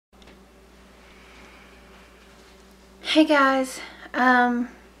Hey guys,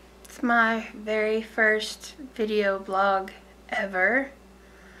 it's my very first video blog ever,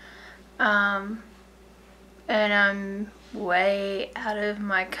 and I'm way out of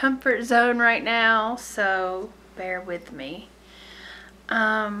my comfort zone right now, so bear with me.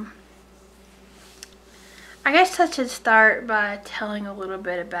 I guess I should start by telling a little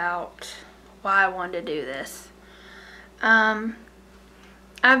bit about why I wanted to do this. I've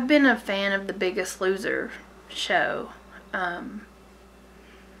been a fan of The Biggest Loser show, I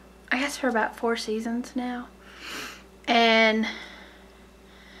guess for about 4 seasons now, and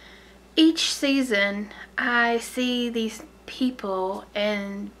each season I see these people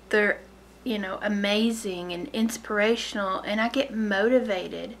and they're amazing and inspirational, and I get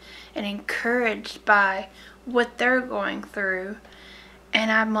motivated and encouraged by what they're going through, and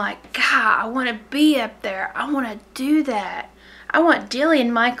I'm like, God, I want to be up there. I want to do that. I want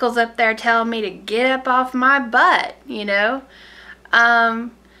Jillian Michaels up there telling me to get up off my butt,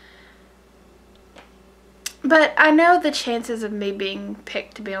 But I know the chances of me being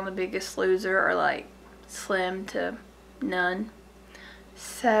picked to be on The Biggest Loser are like slim to none.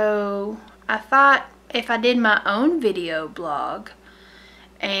 So I thought if I did my own video blog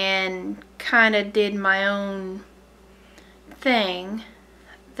and kind of did my own thing,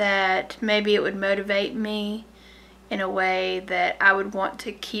 that maybe it would motivate me in a way that I would want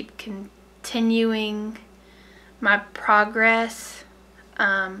to keep continuing my progress.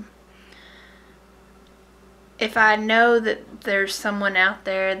 If I know that there's someone out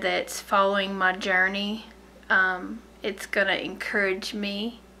there that's following my journey, it's gonna encourage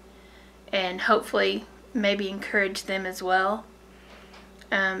me and hopefully maybe encourage them as well.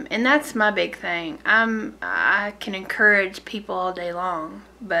 And that's my big thing. I can encourage people all day long,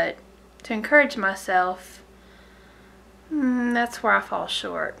 but to encourage myself, that's where I fall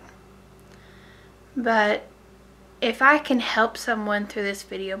short. But if I can help someone through this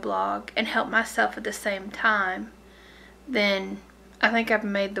video blog and help myself at the same time, then I think I've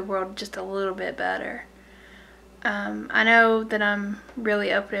made the world just a little bit better. I know that I'm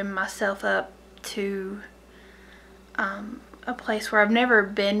really opening myself up to a place where I've never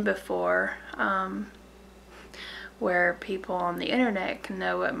been before, where people on the internet can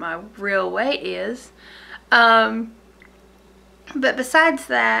know what my real weight is. But besides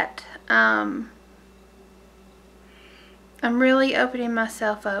that, I'm really opening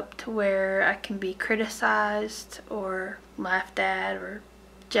myself up to where I can be criticized or laughed at or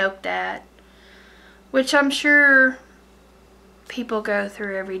joked at, which I'm sure people go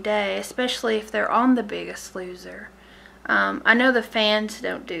through every day, especially if they're on The Biggest Loser. I know the fans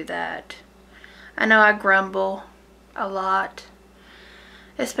don't do that. I know I grumble a lot,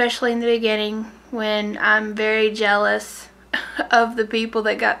 especially in the beginning when I'm very jealous of the people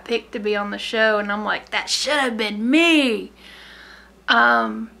that got picked to be on the show, and I'm like, that should have been me.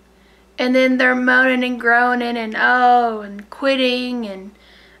 And then they're moaning and groaning and quitting, and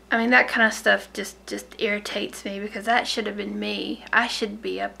I mean, that kind of stuff just irritates me, because that should have been me. I should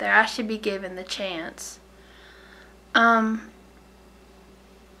be up there. I should be given the chance. But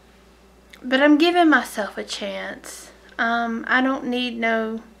I'm giving myself a chance. I don't need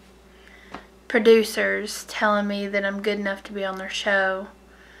no producers telling me that I'm good enough to be on their show.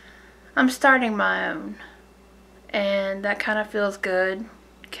 I'm starting my own, and that kind of feels good,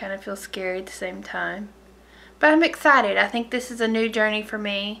 kind of feels scary at the same time, but I'm excited. I think this is a new journey for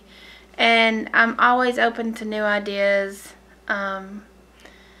me, and I'm always open to new ideas,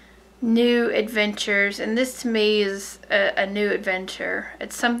 new adventures, and this to me is a new adventure.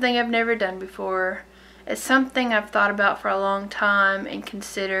 It's something I've never done before. It's something I've thought about for a long time and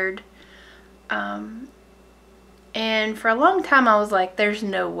considered. And for a long time I was like, there's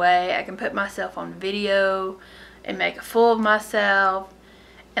no way I can put myself on video and make a fool of myself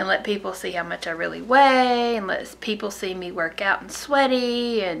and let people see how much I really weigh and let people see me work out and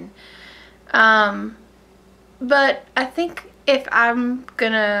sweaty, and but I think if I'm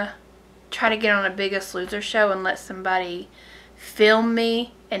gonna try to get on a Biggest Loser show and let somebody film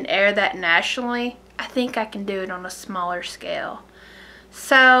me and air that nationally, I think I can do it on a smaller scale.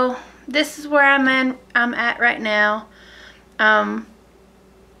 So this is where I'm at right now. I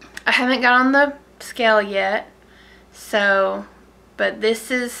haven't got on the scale yet, but this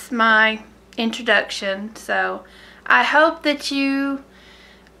is my introduction. So I hope that you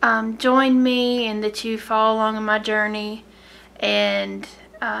join me and that you follow along in my journey and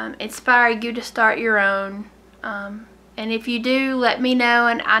inspire you to start your own. And if you do, let me know,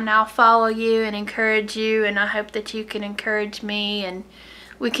 and I'll follow you and encourage you, and I hope that you can encourage me and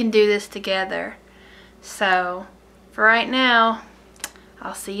we can do this together. So for right now,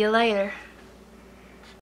 I'll see you later.